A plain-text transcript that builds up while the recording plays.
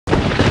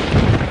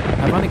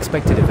Have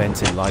unexpected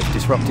events in life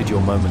disrupted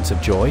your moments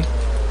of joy?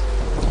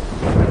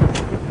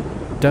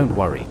 Don't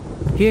worry.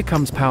 Here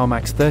comes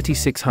PowerMax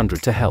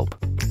 3600 to help.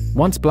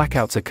 Once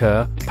blackouts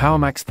occur,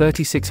 PowerMax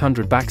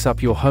 3600 backs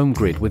up your home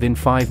grid within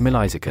 5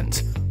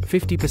 milliseconds,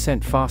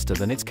 50% faster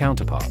than its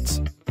counterparts.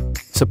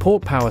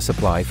 Support power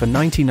supply for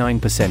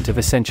 99% of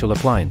essential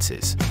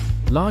appliances.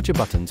 Larger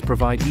buttons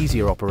provide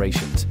easier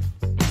operations,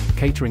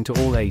 catering to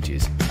all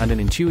ages, and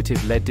an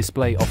intuitive LED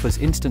display offers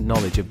instant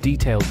knowledge of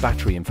detailed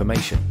battery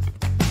information,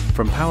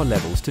 from power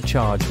levels to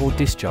charge or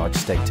discharge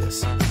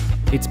status.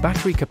 Its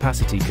battery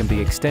capacity can be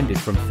extended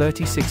from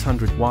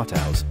 3600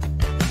 watt-hours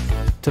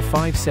to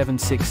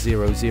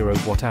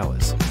 57600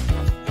 watt-hours,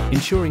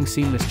 ensuring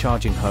seamless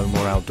charging home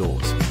or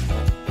outdoors.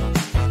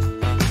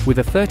 With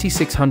a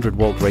 3600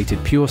 volt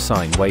rated pure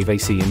sine wave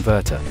AC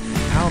inverter,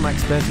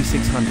 PowerMax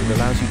 3600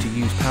 allows you to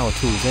use power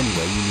tools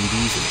anywhere you need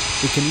easily.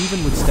 It can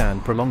even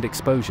withstand prolonged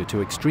exposure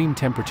to extreme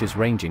temperatures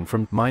ranging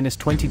from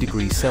 -20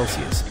 degrees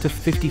Celsius to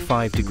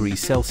 55 degrees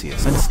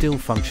Celsius and still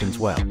functions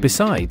well.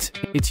 Besides,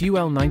 its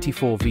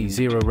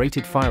UL94V0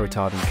 rated fire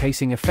retardant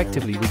casing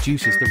effectively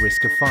reduces the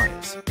risk of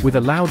fires. With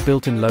a loud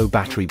built-in low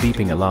battery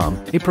beeping alarm,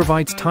 it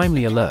provides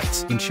timely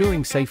alerts,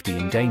 ensuring safety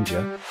in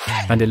danger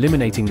and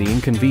eliminating the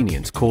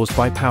inconvenience caused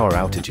by power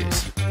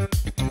outages.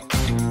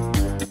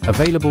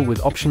 Available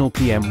with optional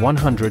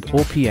PM100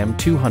 or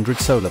PM200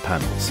 solar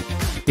panels.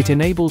 It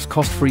enables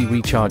cost-free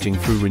recharging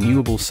through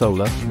renewable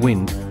solar,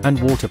 wind, and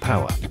water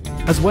power,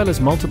 as well as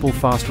multiple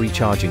fast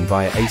recharging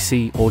via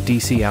AC or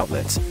DC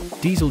outlets,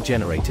 diesel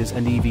generators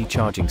and EV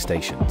charging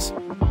stations.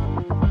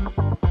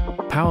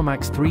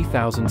 PowerMax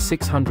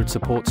 3600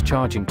 supports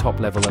charging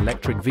top-level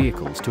electric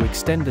vehicles to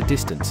extend the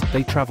distance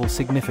they travel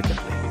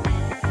significantly.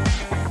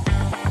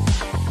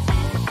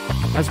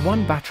 As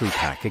one battery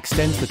pack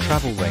extends the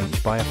travel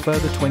range by a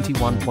further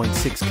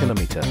 21.6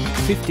 km,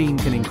 15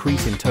 can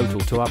increase in total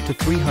to up to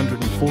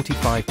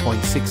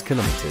 345.6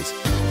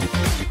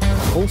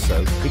 km.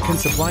 Also, it can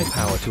supply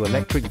power to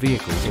electric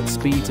vehicles at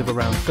speeds of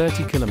around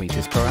 30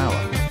 km per hour.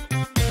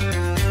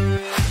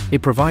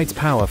 It provides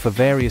power for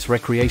various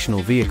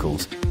recreational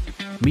vehicles,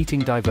 meeting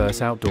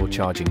diverse outdoor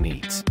charging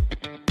needs.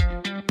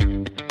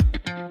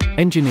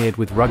 Engineered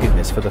with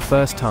ruggedness for the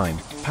first time,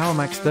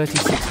 PowerMax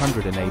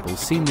 3600 enables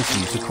seamless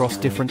use across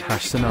different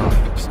hash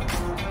scenarios.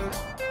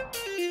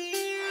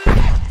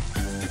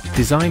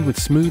 Designed with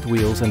smooth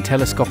wheels and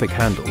telescopic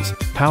handles,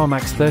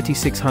 PowerMax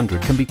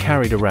 3600 can be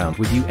carried around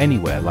with you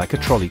anywhere like a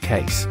trolley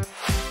case.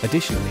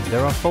 Additionally,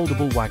 there are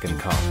foldable wagon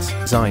carts,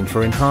 designed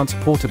for enhanced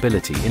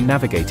portability in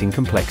navigating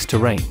complex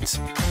terrains.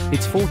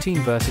 Its 14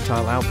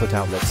 versatile output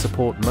outlets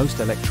support most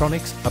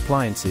electronics,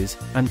 appliances,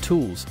 and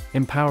tools,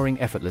 empowering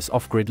effortless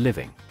off-grid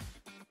living.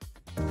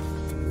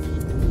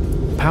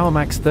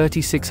 PowerMax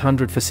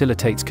 3600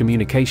 facilitates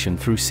communication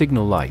through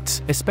signal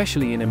lights,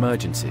 especially in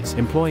emergencies,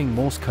 employing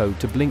Morse code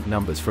to blink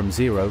numbers from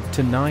 0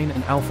 to 9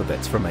 and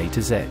alphabets from A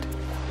to Z.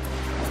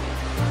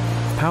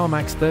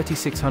 PowerMax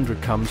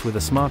 3600 comes with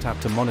a smart app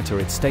to monitor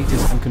its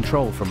status and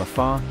control from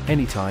afar,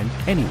 anytime,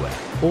 anywhere,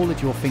 all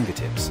at your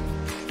fingertips.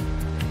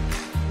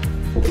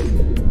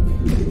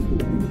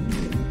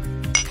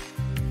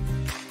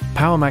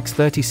 PowerMax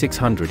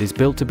 3600 is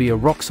built to be a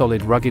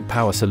rock-solid rugged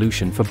power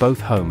solution for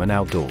both home and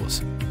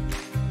outdoors.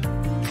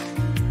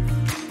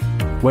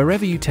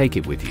 Wherever you take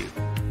it with you,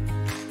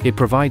 it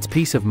provides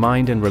peace of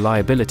mind and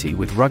reliability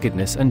with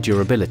ruggedness and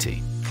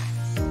durability.